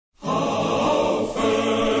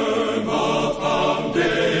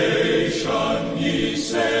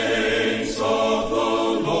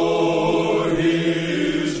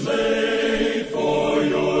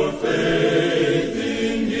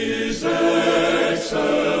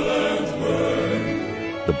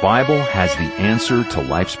The Bible has the answer to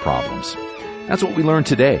life's problems. That's what we learn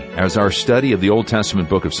today as our study of the Old Testament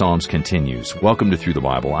book of Psalms continues. Welcome to Through the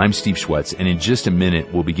Bible. I'm Steve Schwetz, and in just a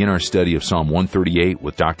minute, we'll begin our study of Psalm 138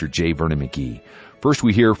 with Dr. J. Vernon McGee. First,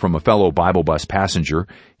 we hear from a fellow Bible bus passenger.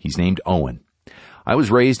 He's named Owen. I was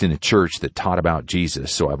raised in a church that taught about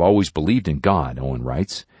Jesus, so I've always believed in God, Owen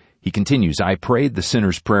writes. He continues, I prayed the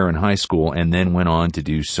sinner's prayer in high school and then went on to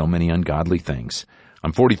do so many ungodly things.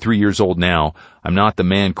 I'm 43 years old now. I'm not the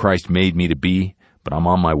man Christ made me to be, but I'm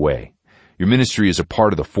on my way. Your ministry is a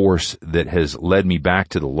part of the force that has led me back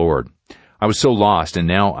to the Lord. I was so lost, and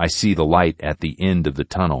now I see the light at the end of the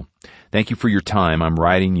tunnel. Thank you for your time. I'm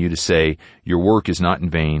writing you to say your work is not in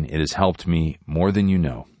vain. It has helped me more than you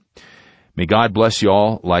know. May God bless you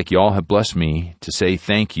all like you all have blessed me. To say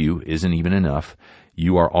thank you isn't even enough.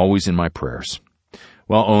 You are always in my prayers.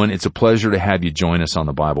 Well, Owen, it's a pleasure to have you join us on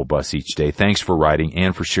the Bible Bus each day. Thanks for writing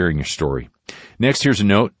and for sharing your story. Next, here's a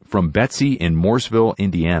note from Betsy in Mooresville,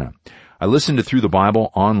 Indiana. I listen to Through the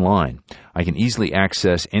Bible online. I can easily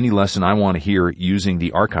access any lesson I want to hear using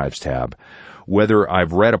the Archives tab. Whether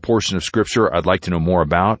I've read a portion of Scripture I'd like to know more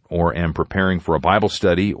about or am preparing for a Bible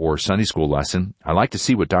study or Sunday school lesson, I like to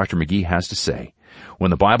see what Dr. McGee has to say.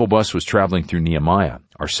 When the Bible Bus was traveling through Nehemiah,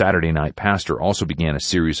 our Saturday night pastor also began a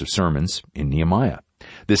series of sermons in Nehemiah.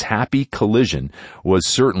 This happy collision was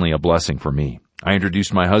certainly a blessing for me. I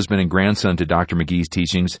introduced my husband and grandson to Dr. McGee's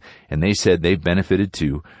teachings, and they said they've benefited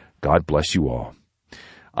too. God bless you all.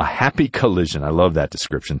 A happy collision. I love that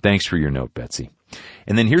description. Thanks for your note, Betsy.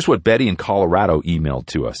 And then here's what Betty in Colorado emailed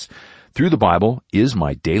to us. Through the Bible is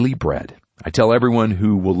my daily bread. I tell everyone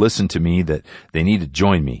who will listen to me that they need to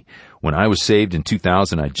join me. When I was saved in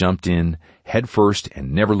 2000, I jumped in head first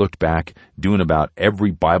and never looked back, doing about every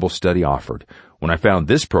Bible study offered. When I found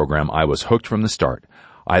this program, I was hooked from the start.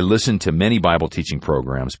 I listened to many Bible teaching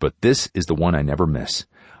programs, but this is the one I never miss.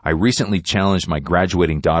 I recently challenged my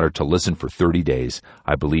graduating daughter to listen for 30 days.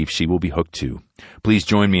 I believe she will be hooked too. Please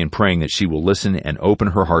join me in praying that she will listen and open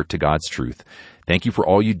her heart to God's truth. Thank you for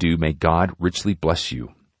all you do. May God richly bless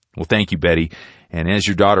you. Well, thank you, Betty. And as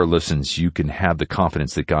your daughter listens, you can have the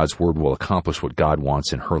confidence that God's Word will accomplish what God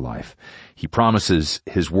wants in her life. He promises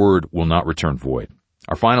His Word will not return void.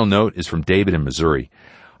 Our final note is from David in Missouri.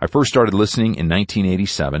 I first started listening in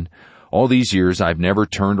 1987. All these years, I've never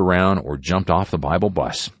turned around or jumped off the Bible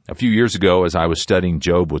bus. A few years ago, as I was studying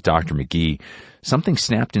Job with Dr. McGee, something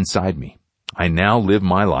snapped inside me. I now live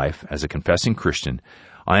my life as a confessing Christian.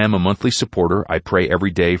 I am a monthly supporter. I pray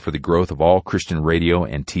every day for the growth of all Christian radio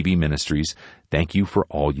and TV ministries. Thank you for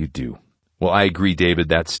all you do. Well, I agree, David.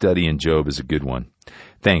 That study in Job is a good one.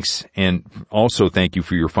 Thanks. And also thank you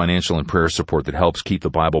for your financial and prayer support that helps keep the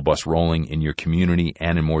Bible Bus rolling in your community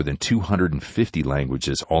and in more than 250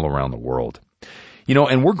 languages all around the world. You know,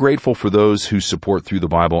 and we're grateful for those who support Through the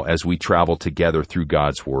Bible as we travel together through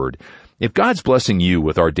God's Word. If God's blessing you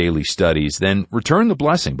with our daily studies, then return the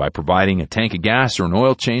blessing by providing a tank of gas or an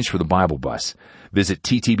oil change for the Bible Bus. Visit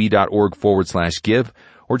ttb.org/give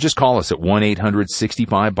or just call us at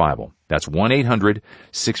 1-800-65-BIBLE. That's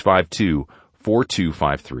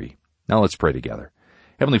 1-800-652-4253. Now let's pray together.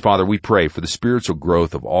 Heavenly Father, we pray for the spiritual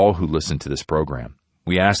growth of all who listen to this program.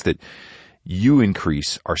 We ask that you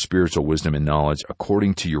increase our spiritual wisdom and knowledge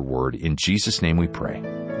according to your word. In Jesus' name we pray.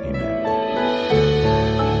 Amen.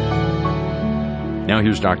 Now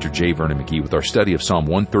here's Dr. J. Vernon McGee with our study of Psalm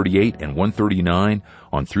 138 and 139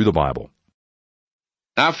 on Through the Bible.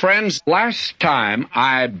 Now, friends, last time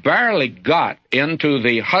I barely got into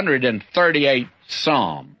the 138th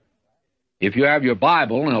Psalm. If you have your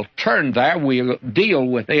Bible, and it'll turn there, we'll deal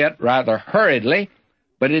with it rather hurriedly,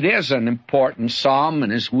 but it is an important psalm,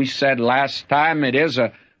 and as we said last time, it is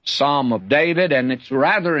a psalm of David, and it's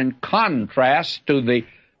rather in contrast to the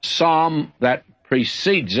psalm that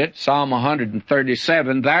precedes it, Psalm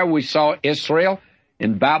 137. There we saw Israel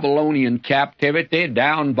in Babylonian captivity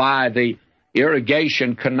down by the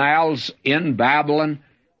irrigation canals in Babylon.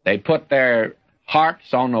 They put their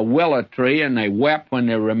hearts on a willow tree, and they wept when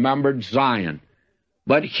they remembered Zion.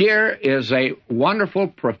 But here is a wonderful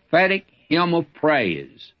prophetic hymn of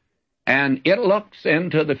praise, and it looks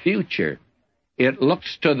into the future. It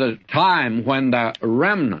looks to the time when the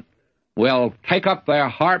remnant will take up their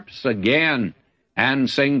harps again and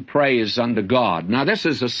sing praise unto God. Now, this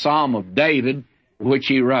is a psalm of David, which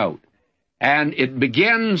he wrote, and it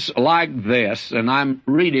begins like this, and I'm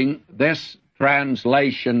reading this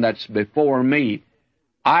translation that's before me.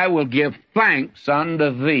 I will give thanks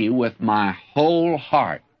unto thee with my whole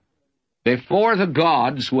heart. Before the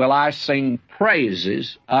gods will I sing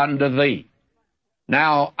praises unto thee.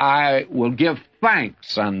 Now I will give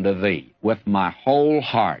thanks unto thee with my whole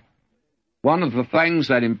heart. One of the things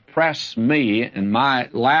that impressed me in my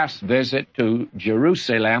last visit to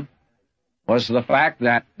Jerusalem was the fact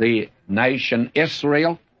that the nation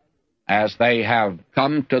Israel, as they have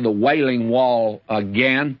come to the Wailing Wall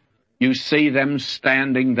again, you see them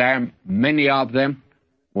standing there, many of them,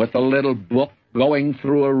 with a little book, going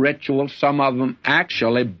through a ritual, some of them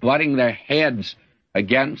actually butting their heads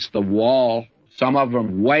against the wall, some of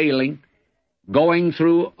them wailing, going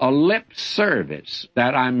through a lip service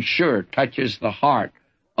that I'm sure touches the heart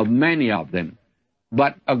of many of them.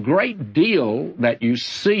 But a great deal that you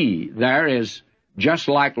see there is just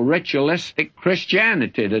like ritualistic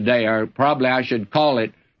Christianity today, or probably I should call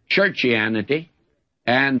it churchianity,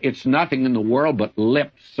 and it's nothing in the world but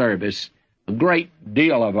lip service. A great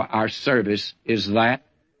deal of our service is that.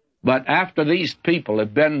 But after these people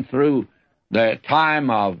have been through the time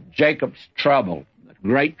of Jacob's trouble, the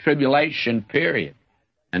great tribulation period,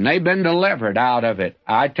 and they've been delivered out of it,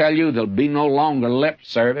 I tell you, there'll be no longer lip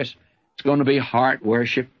service. It's going to be heart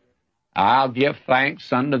worship. I'll give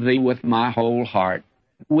thanks unto thee with my whole heart.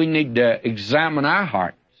 We need to examine our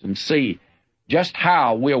hearts and see just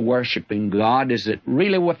how we're worshiping God. Is it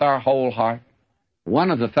really with our whole heart?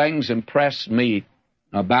 One of the things impressed me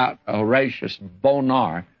about Horatius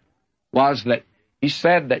Bonar was that he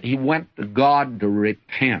said that he went to God to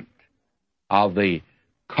repent of the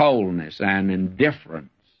coldness and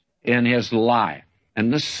indifference in his life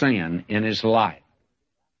and the sin in his life.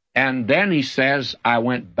 And then he says, I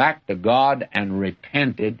went back to God and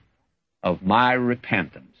repented of my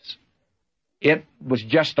repentance. It was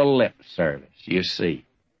just a lip service, you see.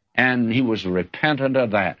 And he was repentant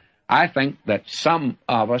of that. I think that some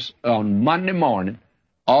of us on Monday morning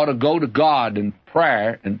ought to go to God in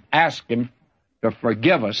prayer and ask Him to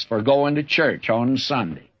forgive us for going to church on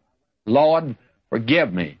Sunday. Lord,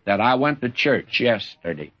 forgive me that I went to church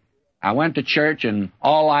yesterday. I went to church and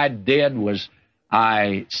all I did was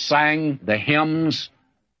I sang the hymns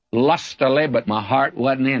lustily, but my heart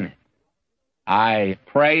wasn't in it. I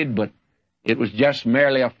prayed, but it was just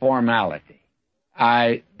merely a formality.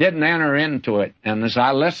 I didn't enter into it, and as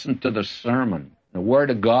I listened to the sermon, the Word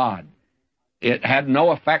of God, it had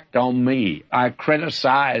no effect on me. I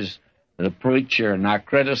criticized the preacher, and I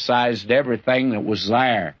criticized everything that was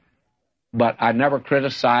there, but I never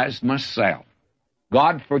criticized myself.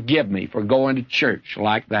 God forgive me for going to church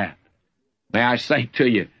like that. May I say to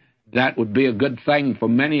you, that would be a good thing for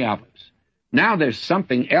many of us. Now there's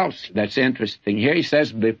something else that's interesting here. He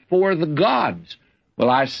says, before the gods will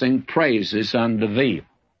I sing praises unto thee.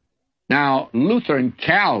 Now, Luther and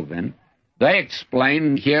Calvin, they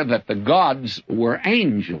explain here that the gods were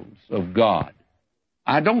angels of God.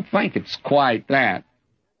 I don't think it's quite that.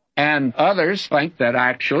 And others think that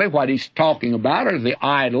actually what he's talking about are the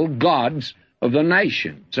idol gods of the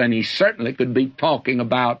nations, and he certainly could be talking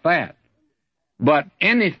about that. But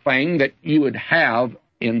anything that you would have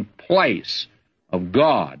in place of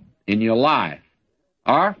God in your life,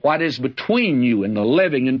 or what is between you and the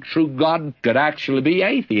living and true God, could actually be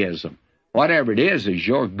atheism. Whatever it is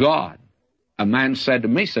your God. A man said to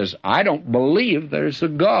me, says, I don't believe there's a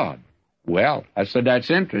God. Well, I said, that's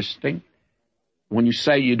interesting. When you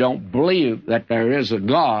say you don't believe that there is a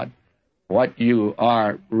God, what you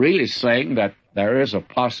are really saying that there is a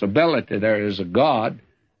possibility there is a God,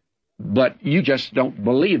 but you just don't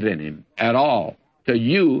believe in Him at all. To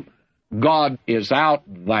you, God is out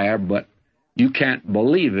there, but you can't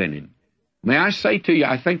believe in Him. May I say to you,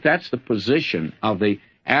 I think that's the position of the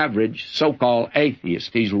average so-called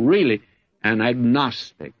atheist. He's really an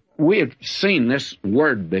agnostic. We have seen this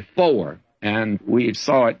word before, and we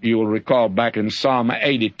saw it, you will recall, back in Psalm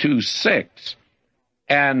 82:6.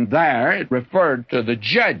 And there it referred to the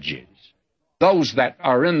judges, those that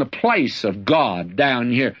are in the place of God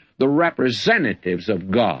down here, the representatives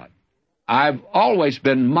of God. I've always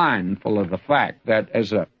been mindful of the fact that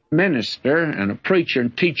as a minister and a preacher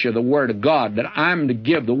and teacher of the Word of God, that I'm to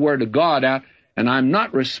give the Word of God out, and I'm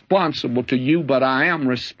not responsible to you, but I am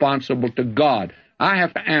responsible to God. I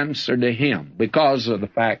have to answer to Him because of the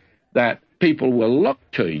fact that people will look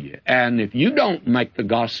to you, and if you don't make the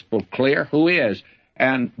gospel clear, who is?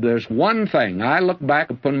 And there's one thing, I look back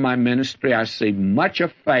upon my ministry, I see much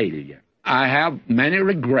of failure. I have many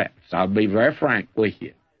regrets, I'll be very frank with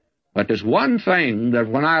you. But there's one thing that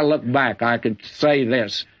when I look back, I can say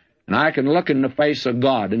this, and I can look in the face of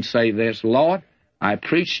God and say this, Lord, I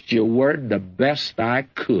preached your word the best I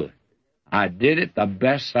could. I did it the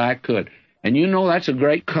best I could. And you know that's a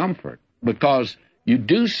great comfort, because you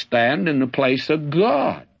do stand in the place of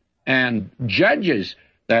God. And judges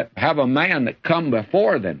that have a man that come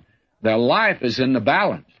before them, their life is in the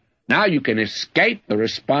balance. Now you can escape the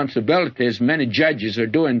responsibility, as many judges are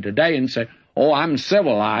doing today, and say, oh, I'm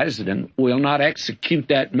civilized and will not execute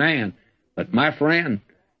that man. But my friend,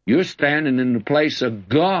 you're standing in the place of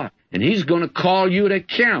God, and He's going to call you to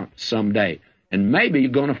account someday. And maybe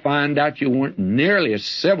you're going to find out you weren't nearly as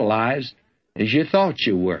civilized as you thought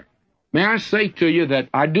you were. May I say to you that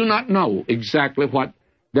I do not know exactly what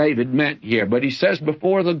David meant here, but he says,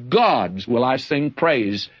 before the gods will I sing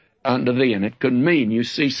praise unto thee. And it could mean, you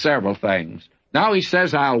see, several things. Now he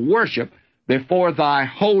says, I'll worship before thy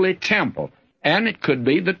holy temple. And it could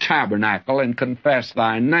be the tabernacle and confess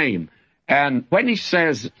thy name. And when he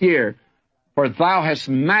says here, for thou hast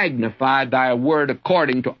magnified thy word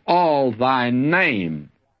according to all thy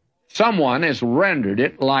name, someone has rendered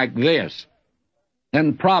it like this,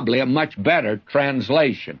 and probably a much better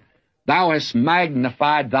translation. Thou hast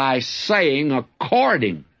magnified thy saying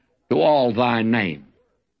according to all thy name.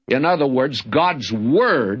 In other words, God's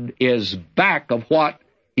word is back of what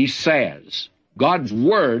He says. God's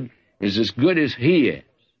word is as good as He is,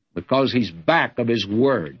 because He's back of His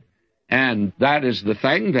word. And that is the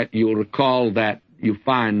thing that you'll recall that you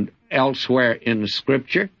find elsewhere in the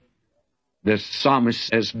Scripture. The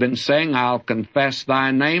psalmist has been saying, I'll confess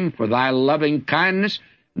thy name for thy loving kindness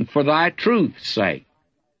and for thy truth's sake.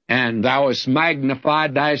 And thou hast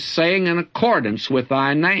magnified thy saying in accordance with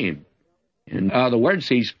thy name. In other words,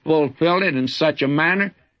 He's fulfilled it in such a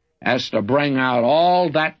manner as to bring out all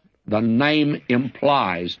that the name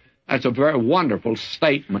implies. That's a very wonderful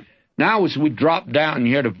statement. Now, as we drop down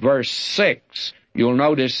here to verse 6, you'll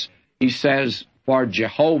notice he says, for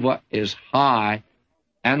Jehovah is high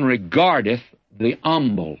and regardeth the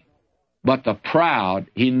humble, but the proud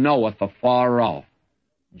He knoweth afar off.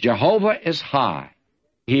 Jehovah is high.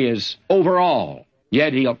 He is over all,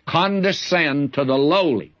 yet He'll condescend to the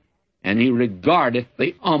lowly, and He regardeth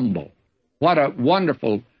the humble. What a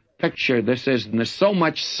wonderful picture this is, and there's so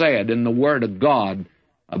much said in the Word of God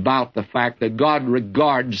about the fact that God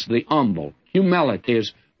regards the humble. Humility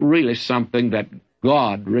is really something that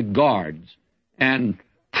God regards. And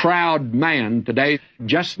proud man today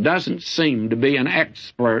just doesn't seem to be an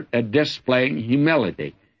expert at displaying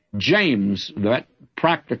humility. James, that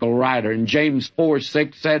practical writer, in James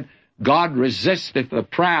 4:6 said, God resisteth the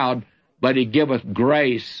proud, but He giveth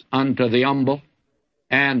grace unto the humble.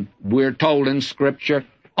 And we're told in Scripture,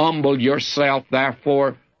 humble yourself,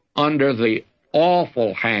 therefore, under the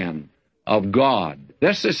awful hand of God.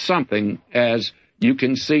 This is something, as you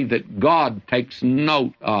can see, that God takes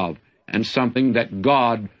note of, and something that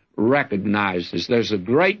God recognizes. There's a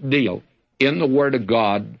great deal in the Word of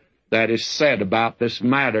God that is said about this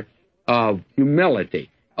matter of humility.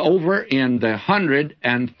 Over in the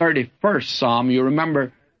 131st Psalm, you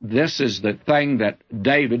remember, this is the thing that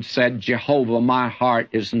David said, Jehovah, my heart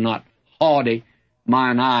is not haughty,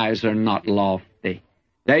 mine eyes are not lofty.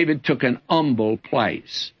 David took an humble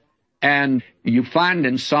place. And you find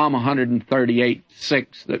in Psalm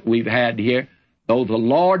 138:6 that we've had here, though the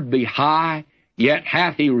Lord be high, yet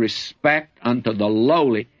hath He respect unto the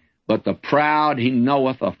lowly, but the proud He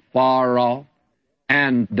knoweth afar off.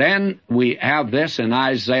 And then we have this in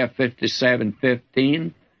Isaiah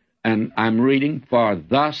 57:15, and I'm reading, for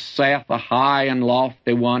thus saith the high and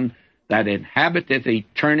lofty one that inhabiteth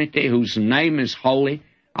eternity, whose name is holy,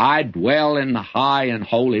 I dwell in the high and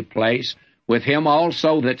holy place, with him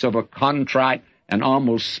also that's of a contrite and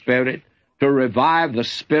humble spirit, to revive the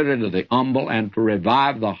spirit of the humble, and to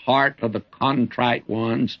revive the heart of the contrite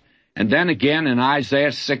ones. And then again in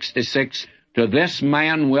Isaiah 66, to this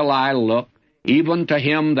man will I look, even to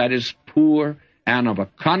him that is poor, and of a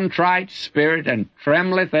contrite spirit, and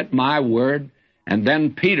trembleth at my word. And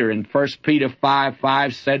then Peter in 1 Peter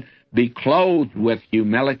 5:5 said, be clothed with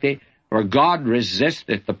humility, for God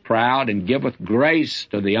resisteth the proud, and giveth grace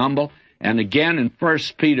to the humble. And again in 1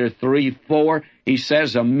 Peter 3:4, he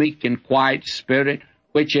says, a meek and quiet spirit,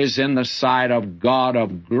 which is in the sight of God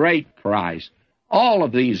of great price. All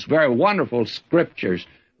of these very wonderful scriptures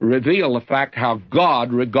reveal the fact how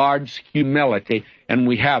God regards humility, and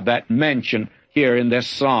we have that mentioned here in this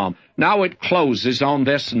psalm. Now it closes on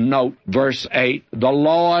this note, verse 8, the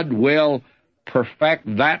Lord will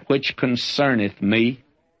perfect that which concerneth me.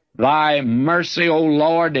 Thy mercy, O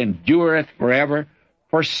Lord, endureth forever.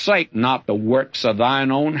 Forsake not the works of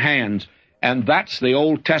thine own hands. And that's the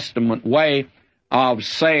Old Testament way of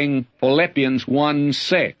saying Philippians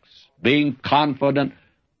 1:6, being confident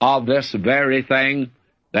of this very thing,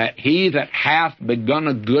 that he that hath begun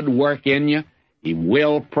a good work in you, he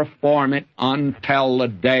will perform it until the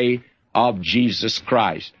day of Jesus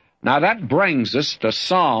Christ. Now that brings us to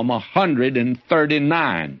Psalm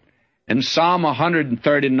 139. And Psalm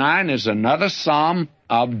 139 is another psalm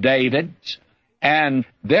of David's, and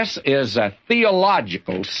this is a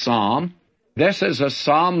theological psalm. This is a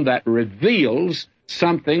psalm that reveals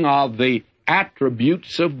something of the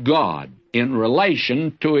attributes of God in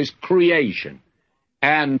relation to His creation.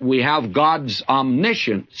 And we have God's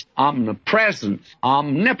omniscience, omnipresence,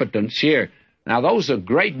 omnipotence here. Now, those are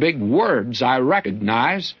great big words, I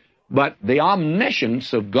recognize, but the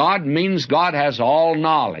omniscience of God means God has all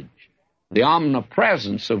knowledge. The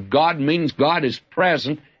omnipresence of God means God is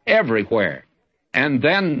present everywhere. And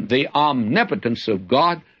then the omnipotence of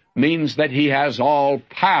God means that He has all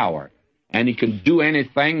power, and He can do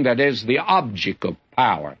anything that is the object of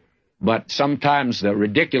power. But sometimes the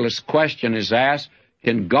ridiculous question is asked,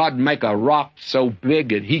 can God make a rock so big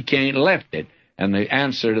that He can't lift it? And the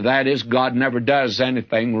answer to that is God never does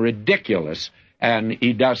anything ridiculous, and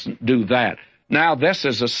He doesn't do that. Now, this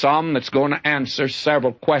is a psalm that's going to answer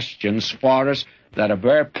several questions for us that are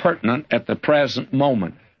very pertinent at the present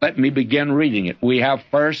moment. Let me begin reading it. We have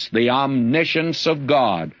first the omniscience of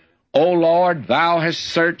God. O Lord, Thou hast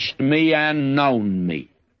searched me and known me.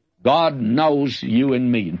 God knows you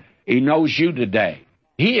and me. He knows you today.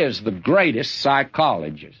 He is the greatest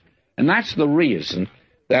psychologist. And that's the reason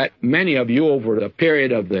that many of you over the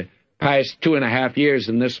period of the past 2.5 years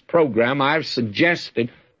in this program, I've suggested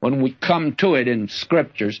when we come to it in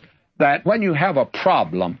Scriptures that when you have a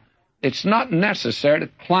problem, it's not necessary to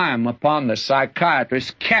climb upon the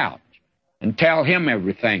psychiatrist's couch and tell him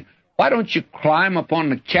everything. Why don't you climb upon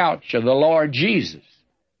the couch of the Lord Jesus?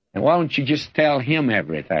 And why don't you just tell Him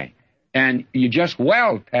everything? And you just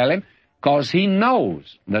well tell Him, because He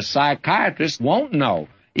knows. The psychiatrist won't know.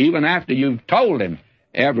 Even after you've told him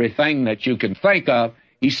everything that you can think of,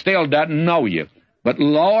 he still doesn't know you. But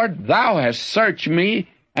Lord, Thou hast searched me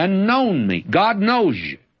and known me. God knows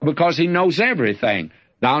you because He knows everything.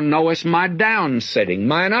 Thou knowest my downsitting,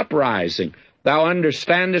 mine uprising. Thou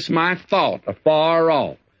understandest my thought afar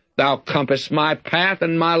off. Thou compassest my path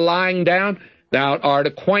and my lying down. Thou art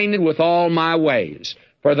acquainted with all my ways.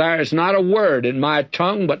 For there is not a word in my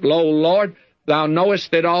tongue, but lo, Lord, Thou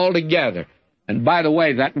knowest it altogether. And by the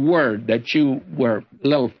way, that word that you were a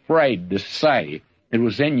little afraid to say, it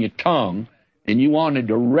was in your tongue, and you wanted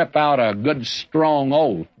to rip out a good strong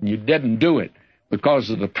oath, and you didn't do it because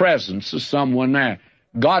of the presence of someone there.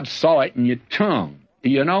 God saw it in your tongue.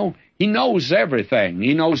 You know, He knows everything.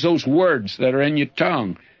 He knows those words that are in your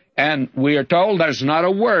tongue. And we are told there's not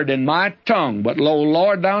a word in my tongue, but lo,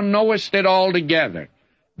 Lord, Thou knowest it altogether.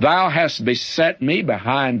 Thou hast beset me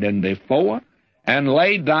behind and before, and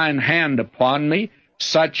laid Thine hand upon me.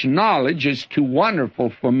 Such knowledge is too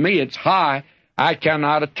wonderful for me. It's high. I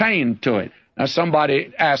cannot attain to it. Now,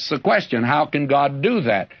 somebody asks the question, how can God do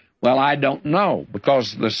that? Well, I don't know,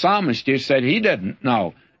 because the psalmist here said he didn't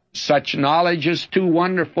know. Such knowledge is too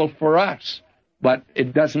wonderful for us, but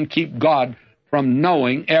it doesn't keep God from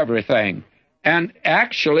knowing everything. And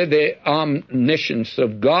actually, the omniscience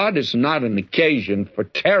of God is not an occasion for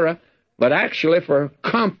terror, but actually for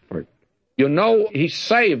comfort. You know, He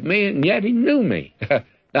saved me, and yet He knew me.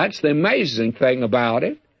 That's the amazing thing about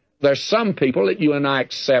it. There's some people that you and I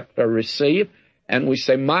accept or receive, and we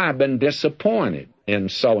say, I've been disappointed in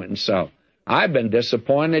so-and-so. I've been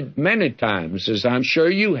disappointed many times, as I'm sure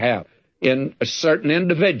you have, in certain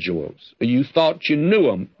individuals. You thought you knew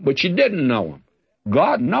them, but you didn't know them.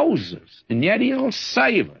 God knows us, and yet He'll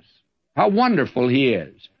save us. How wonderful He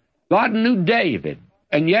is. God knew David,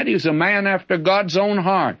 and yet he was a man after God's own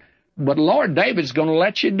heart. But Lord, David's going to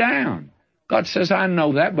let you down. God says, I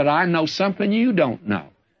know that, but I know something you don't know.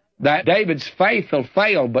 That David's faith will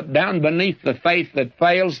fail, but down beneath the faith that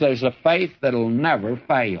fails, there's a faith that'll never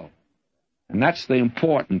fail. And that's the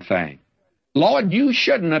important thing. Lord, you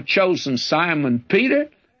shouldn't have chosen Simon Peter.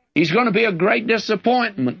 He's going to be a great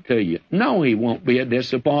disappointment to you. No, he won't be a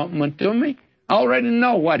disappointment to me. I already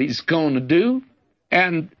know what he's going to do.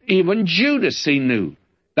 And even Judas he knew.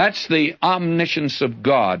 That's the omniscience of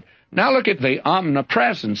God. Now look at the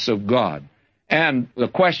omnipresence of God. And the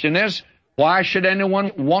question is, why should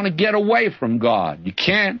anyone want to get away from God? You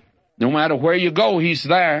can't. No matter where you go, He's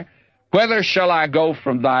there. Whither shall I go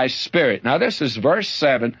from Thy Spirit? Now this is verse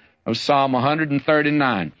 7 of Psalm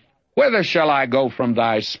 139. Whither shall I go from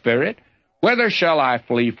Thy Spirit? Whither shall I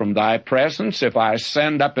flee from Thy presence? If I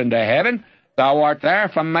ascend up into heaven, Thou art there.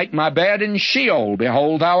 If I make my bed in Sheol,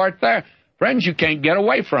 behold, Thou art there. Friends, you can't get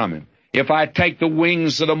away from Him. If I take the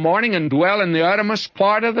wings of the morning and dwell in the uttermost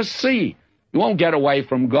part of the sea, you won't get away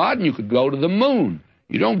from God, and you could go to the moon.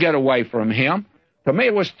 You don't get away from Him. To me,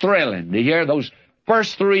 it was thrilling to hear those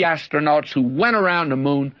first 3 astronauts who went around the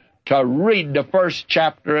moon to read the first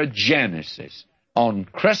chapter of Genesis on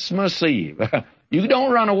Christmas Eve. You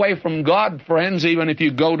don't run away from God, friends, even if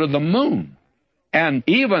you go to the moon. And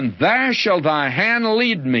even there shall thy hand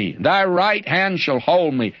lead me, thy right hand shall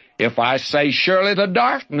hold me. If I say, surely the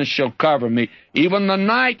darkness shall cover me, even the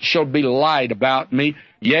night shall be light about me.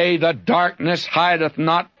 Yea, the darkness hideth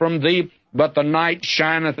not from thee, but the night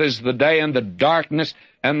shineth as the day, and the darkness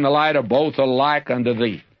and the light are both alike unto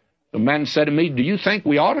thee. The man said to me, do you think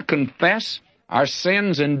we ought to confess our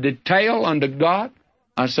sins in detail unto God?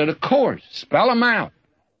 I said, of course. Spell them out.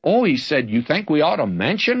 Oh, he said, you think we ought to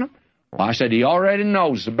mention them? Well, I said, he already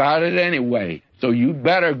knows about it anyway, so you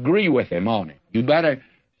better agree with him on it. You better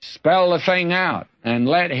spell the thing out and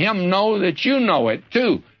let him know that you know it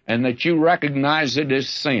too, and that you recognize it as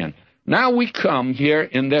sin. Now we come here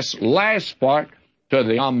in this last part to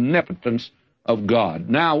the omnipotence of God.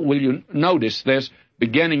 Now, will you notice this,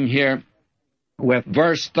 beginning here with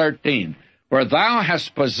verse 13. For thou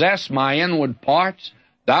hast possessed my inward parts,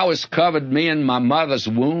 thou hast covered me in my mother's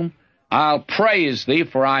womb. I'll praise thee,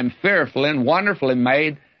 for I am fearfully and wonderfully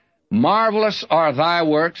made. Marvelous are thy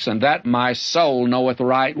works, and that my soul knoweth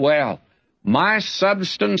right well. My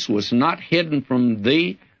substance was not hidden from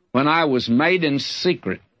thee when I was made in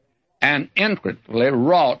secret, and intricately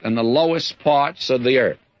wrought in the lowest parts of the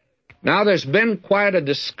earth. Now, there's been quite a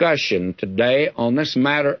discussion today on this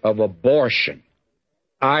matter of abortion.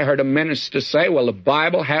 I heard a minister say, well, the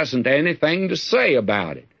Bible hasn't anything to say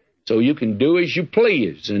about it, so you can do as you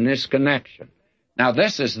please in this connection. Now,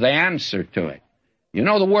 this is the answer to it. You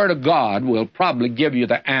know, the Word of God will probably give you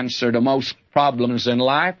the answer to most problems in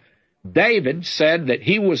life. David said that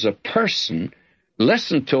he was a person.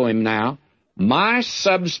 Listen to him now. My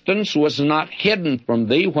substance was not hidden from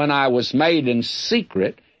thee when I was made in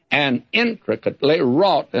secret and intricately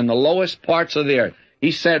wrought in the lowest parts of the earth.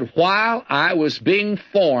 He said, while I was being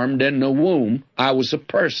formed in the womb, I was a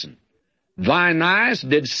person. Thine eyes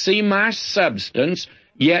did see my substance,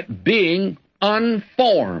 yet being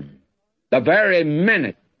unformed. The very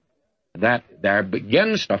minute that there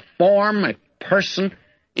begins to form a person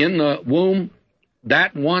in the womb,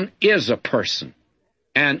 that one is a person.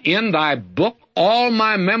 And in thy book, all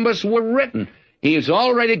my members were written. He's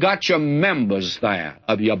already got your members there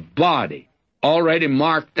of your body, already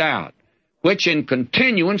marked out, which in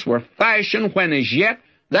continuance were fashioned when as yet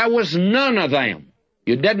there was none of them.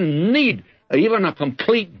 You didn't need even a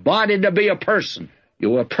complete body to be a person. You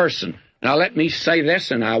were a person. Now let me say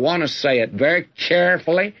this, and I want to say it very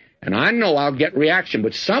carefully, and I know I'll get reaction,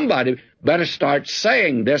 but somebody better start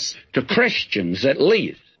saying this to Christians at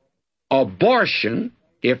least. Abortion,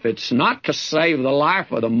 if it's not to save the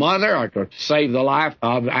life of the mother or to save the life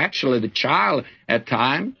of actually the child at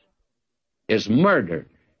times, is murder.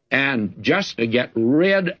 And just to get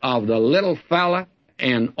rid of the little fella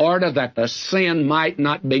in order that the sin might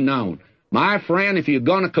not be known. My friend, if you're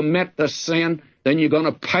going to commit the sin, then you're going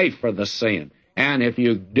to pay for the sin. And if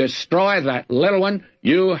you destroy that little one,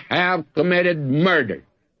 you have committed murder.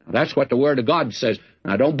 Now, that's what the Word of God says.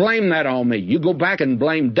 Now, don't blame that on me. You go back and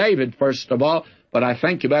blame David, first of all, but I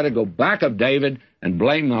think you better go back of David and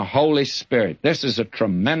blame the Holy Spirit. This is a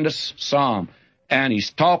tremendous psalm. And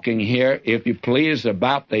he's talking here, if you please,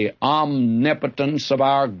 about the omnipotence of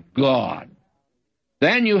our God.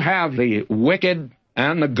 Then you have the wicked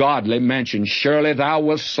and the godly mentioned. Surely thou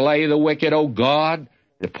wilt slay the wicked, O God.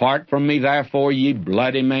 Depart from me, therefore, ye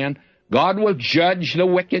bloody men. God will judge the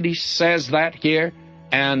wicked, he says that here,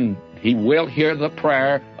 and he will hear the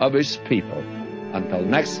prayer of his people. Until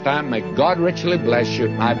next time, may God richly bless you,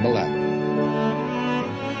 my beloved.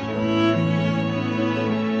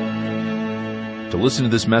 To listen to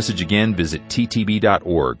this message again, visit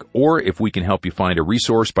ttb.org, or if we can help you find a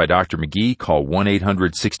resource by Dr. McGee, call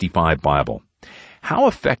 1-800-65-BIBLE. How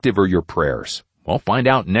effective are your prayers? Well, find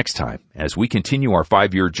out next time as we continue our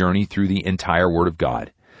 5-year journey through the entire Word of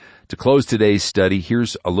God. To close today's study,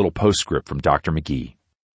 here's a little postscript from Dr. McGee.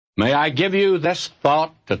 May I give you this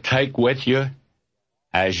thought to take with you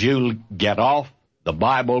as you get off the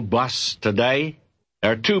Bible bus today?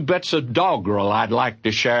 There are 2 bits of doggerel I'd like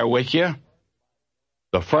to share with you.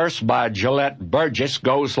 The first, by Gillette Burgess,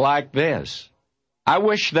 goes like this. I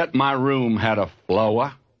wish that my room had a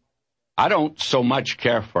floor. I don't so much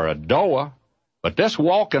care for a door, but this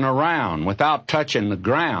walking around without touching the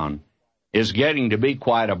ground is getting to be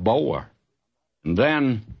quite a bore. And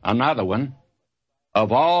then another one.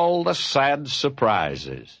 Of all the sad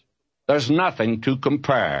surprises, there's nothing to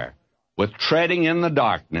compare with treading in the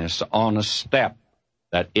darkness on a step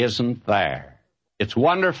that isn't there. It's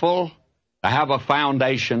wonderful to have a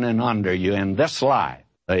foundation in under you in this life.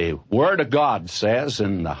 The Word of God says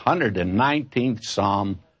in the 119th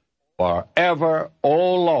Psalm, forever,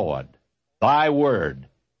 O Lord, thy word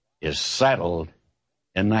is settled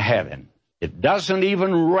in the heavens. It doesn't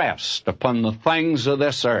even rest upon the things of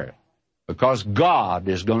this earth, because God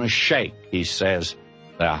is going to shake, he says,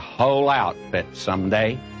 the whole outfit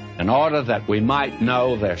someday, in order that we might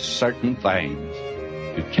know there's certain things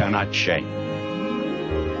you cannot shake.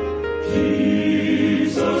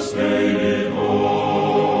 Jesus made it all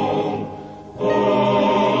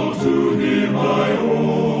to him I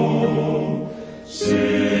owe.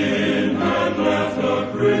 Sin had left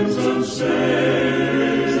a crimson stain,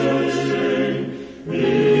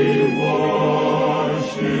 he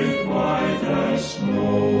washed it white as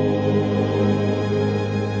snow.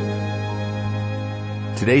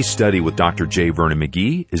 Today's study with Dr. J. Vernon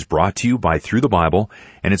McGee is brought to you by Through the Bible,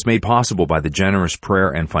 and it's made possible by the generous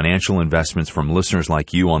prayer and financial investments from listeners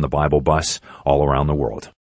like you on the Bible Bus all around the world.